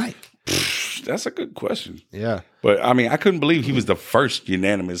from Mike? That's a good question. Yeah. But, I mean, I couldn't believe he was the first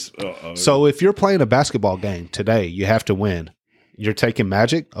unanimous. So if you're playing a basketball game today, you have to win. You're taking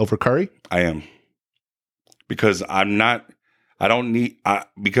Magic over Curry? I am. Because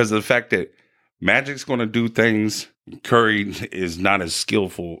because of the fact that Magic's going to do things. Curry is not as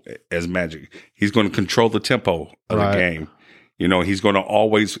skillful as Magic. He's going to control the tempo of the game. You know, he's going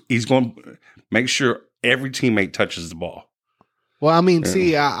to make sure every teammate touches the ball. Well, I mean,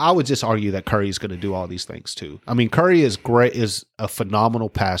 see, I would just argue that Curry is going to do all these things too. I mean, Curry is a phenomenal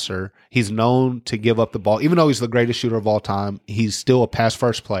passer. He's known to give up the ball. Even though he's the greatest shooter of all time, he's still a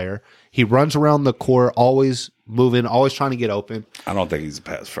pass-first player. He runs around the court, always moving, always trying to get open. I don't think he's a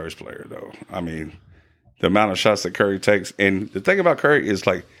pass-first player, though. I mean, the amount of shots that Curry takes. And the thing about Curry is,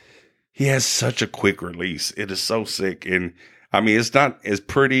 like, he has such a quick release. It is so sick. And, I mean, it's not as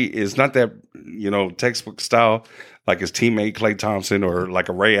pretty. It's not that, textbook style like his teammate Klay Thompson or like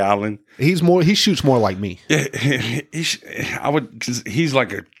a Ray Allen. He shoots more like me. Yeah, he's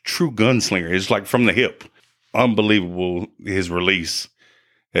like a true gunslinger. It's like from the hip. Unbelievable, his release.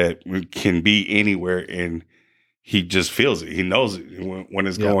 That can be anywhere, and he just feels it. He knows it when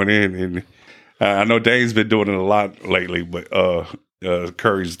it's going in. And I know Dane's been doing it a lot lately, but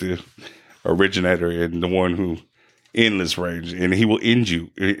Curry's the originator and the one who endless range, and he will end you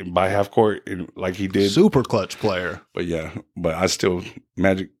by half court, like he did. Super clutch player. But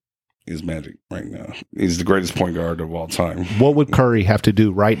Magic is Magic right now. He's the greatest point guard of all time. What would Curry have to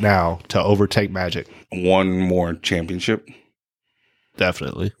do right now to overtake Magic? One more championship.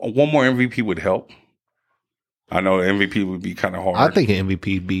 Definitely. One more MVP would help. I know MVP would be kind of hard. I think an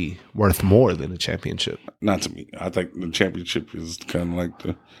MVP would be worth more than a championship. Not to me. I think the championship is kind of like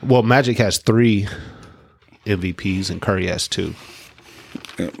the... Well, Magic has 3 MVPs and Curry has 2.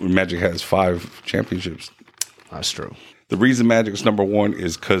 Magic has 5 championships. That's true. The reason Magic's number 1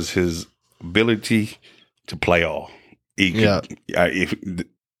 is because his ability to play all. The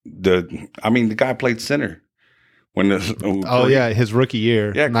guy played center. When his rookie year,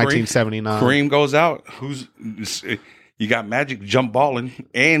 1979. Kareem goes out. You got Magic jump balling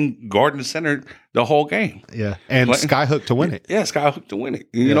and guarding the center the whole game. Yeah, and skyhook to win it. Yeah, skyhook to win it.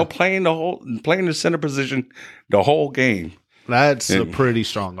 You know, playing the center position the whole game. That's a pretty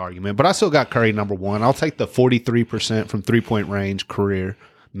strong argument. But I still got Curry number 1. I'll take the 43% from 3-point range career,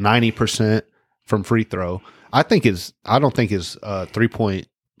 90% from free throw. I don't think his 3-point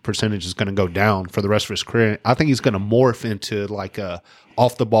percentage is going to go down for the rest of his career. I think he's going to morph into like a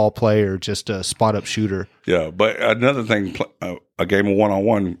off the ball player, just a spot up shooter. Yeah, but another thing, a game of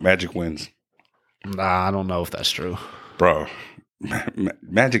 1-on-1, Magic wins. Nah, I don't know if that's true, bro.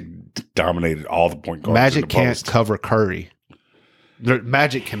 Magic dominated all the point guards. Magic can't cover Curry.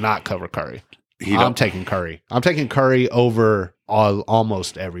 Magic cannot cover Curry. I'm taking Curry. I'm taking Curry over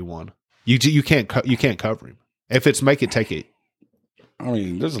almost everyone. You can't cover him. If it's make it, take it. I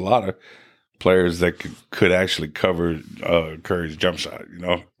mean, there's a lot of players that could actually cover Curry's jump shot.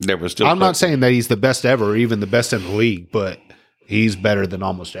 I'm not saying that he's the best ever, or even the best in the league, but he's better than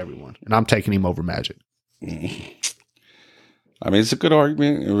almost everyone, and I'm taking him over Magic. I mean, it's a good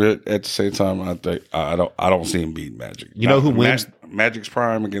argument. At the same time, I think I don't see him beating Magic. You know who wins? Magic's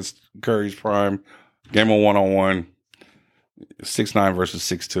prime against Curry's prime. Game of 1-on-1. 6'9" versus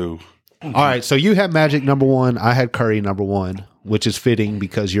 6'2". All right, so you had Magic number 1. I had Curry number 1, which is fitting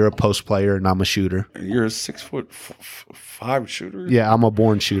because you're a post player and I'm a shooter. You're a 6'5" shooter? Yeah, I'm a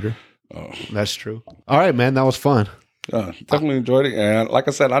born shooter. Oh. That's true. All right, man, that was fun. Definitely enjoyed it. And like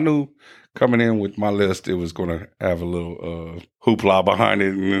I said, I knew coming in with my list, it was going to have a little hoopla behind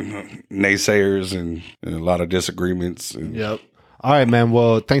it, and naysayers and a lot of disagreements. Yep. All right, man.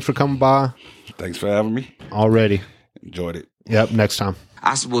 Well, thanks for coming by. Thanks for having me. Already. Enjoyed it. Yep, next time.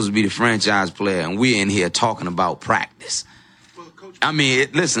 I'm supposed to be the franchise player, and we're in here talking about practice. I mean,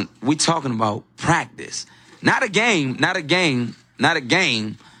 listen, we're talking about practice. Not a game.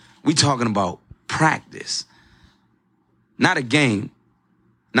 We're talking about practice. Not a game.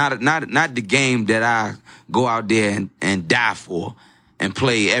 Not the game that I go out there and die for and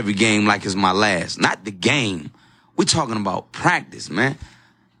play every game like it's my last. Not the game. We're talking about practice, man.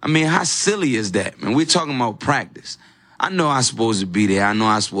 I mean, how silly is that, man? We're talking about practice. I know I'm supposed to be there. I know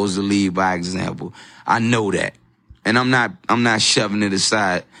I'm supposed to lead by example. I know that. And I'm not shoving it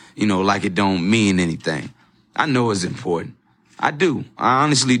aside, like it don't mean anything. I know it's important. I do. I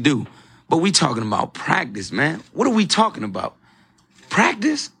honestly do. But we talking about practice, man. What are we talking about?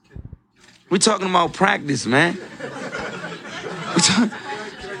 Practice? We're talking about practice, man.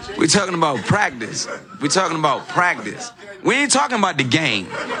 We're talking about practice. We're talking about practice. We ain't talking about the game.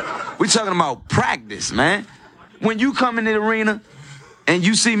 We're talking about practice, man. When you come in the arena and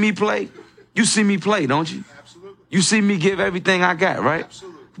you see me play, don't you? You see me give everything I got, right?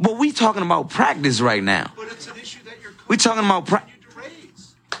 But we talking about practice right now. But it's an issue that you're we talking about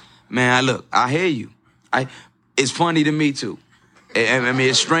practice. Man, look, I hear you. It's funny to me too. I mean,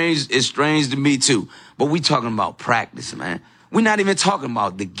 it's strange to me too. But we talking about practice, man. We're not even talking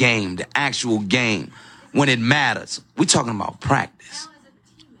about the game, the actual game, when it matters. We're talking about practice.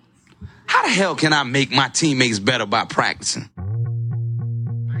 How the hell can I make my teammates better by practicing? They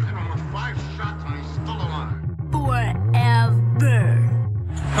hit him with 5 shots and he's still alive. Forever.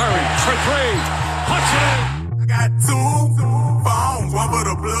 Curry for 3. Puts it in. I got 2 phones, one for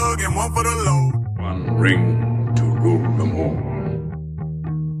the plug and one for the load. One ring to rule them all.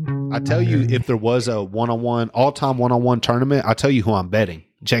 I tell you, if there was a all-time one-on-one tournament, I tell you who I'm betting: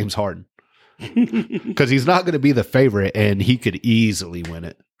 James Harden, because he's not going to be the favorite, and he could easily win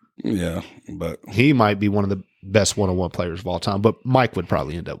it. Yeah, but He might be one of the best one-on-one players of all time, but Mike would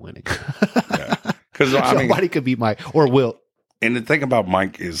probably end up winning. because I mean, Somebody could beat Mike or Will. and the thing about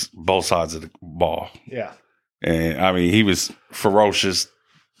Mike is both sides of the ball. Yeah. And I mean, he was ferocious.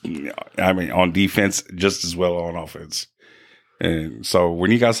 I mean, on defense just as well on offense. And so when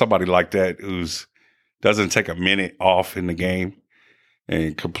you got somebody like that who's doesn't take a minute off in the game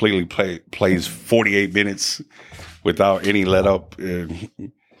and completely plays 48 minutes without any let up, and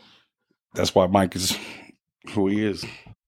that's why Mike is who he is.